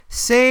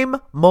Same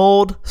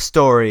Mold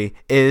Story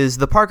is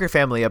the Parker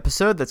family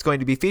episode that's going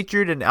to be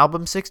featured in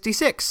album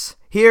 66.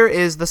 Here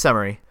is the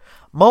summary.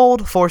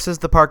 Mold forces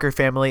the Parker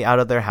family out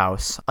of their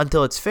house.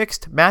 Until it's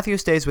fixed, Matthew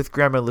stays with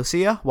Grandma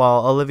Lucia,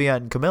 while Olivia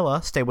and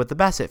Camilla stay with the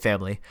Bassett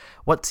family.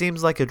 What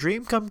seems like a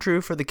dream come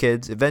true for the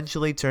kids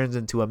eventually turns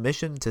into a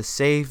mission to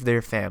save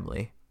their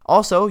family.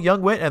 Also,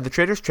 Young Whit and the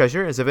Traitor's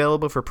Treasure is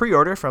available for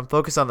pre-order from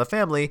Focus on the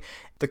Family.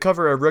 The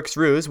cover of Rook's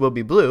Ruse will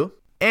be blue.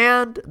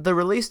 And the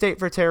release date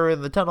for Terror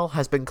in the Tunnel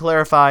has been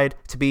clarified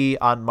to be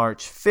on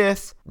March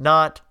 5th,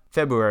 not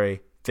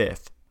February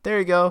 5th. There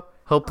you go.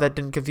 Hope that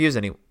didn't confuse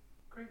anyone.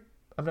 Great.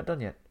 I'm not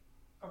done yet.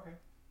 Okay.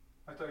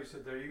 I thought you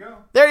said there you go.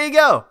 There you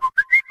go.